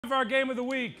For our game of the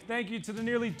week. Thank you to the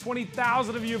nearly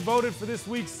 20,000 of you who voted for this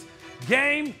week's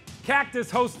game. Cactus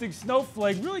hosting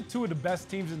Snowflake, really two of the best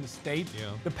teams in the state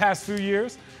the past few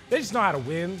years. They just know how to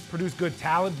win, produce good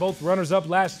talent. Both runners up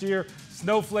last year.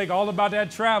 Snowflake all about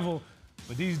that travel,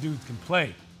 but these dudes can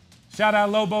play. Shout out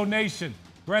Lobo Nation,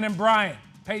 Brennan Bryant,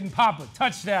 Peyton Papa,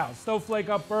 touchdown. Snowflake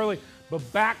up early, but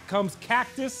back comes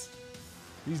Cactus.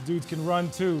 These dudes can run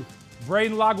too.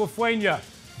 Braden Laguafuena,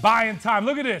 buying time.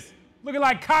 Look at this. Looking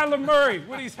like Kyler Murray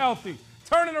when he's healthy.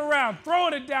 Turning around,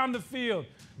 throwing it down the field.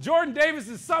 Jordan Davis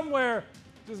is somewhere.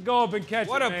 Just go up and catch it,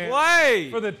 What a man.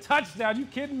 play! For the touchdown. You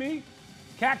kidding me?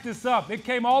 Cactus up. It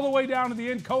came all the way down to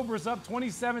the end. Cobras up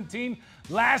 2017.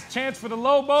 Last chance for the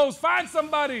Lobos. Find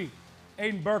somebody.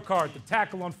 Aiden Burkhardt, the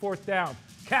tackle on fourth down.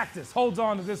 Cactus holds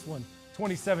on to this one.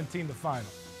 2017, the final.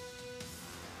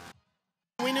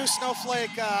 We knew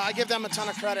Snowflake, I give them a ton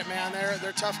of credit, man.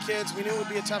 They're tough kids. We knew it would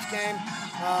be a tough game.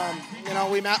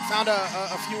 We found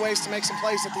a few ways to make some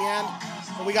plays at the end,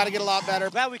 but we got to get a lot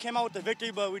better. Glad we came out with the victory,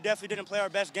 but we definitely didn't play our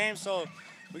best game, so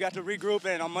we got to regroup,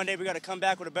 and on Monday we got to come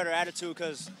back with a better attitude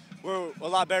because we're a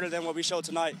lot better than what we showed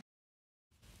tonight.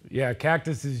 Yeah,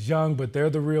 Cactus is young, but they're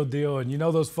the real deal. And you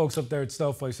know those folks up there at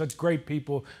Snowflake, such great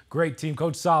people, great team.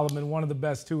 Coach Solomon, one of the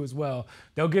best too as well.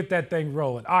 They'll get that thing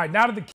rolling. All right, now to the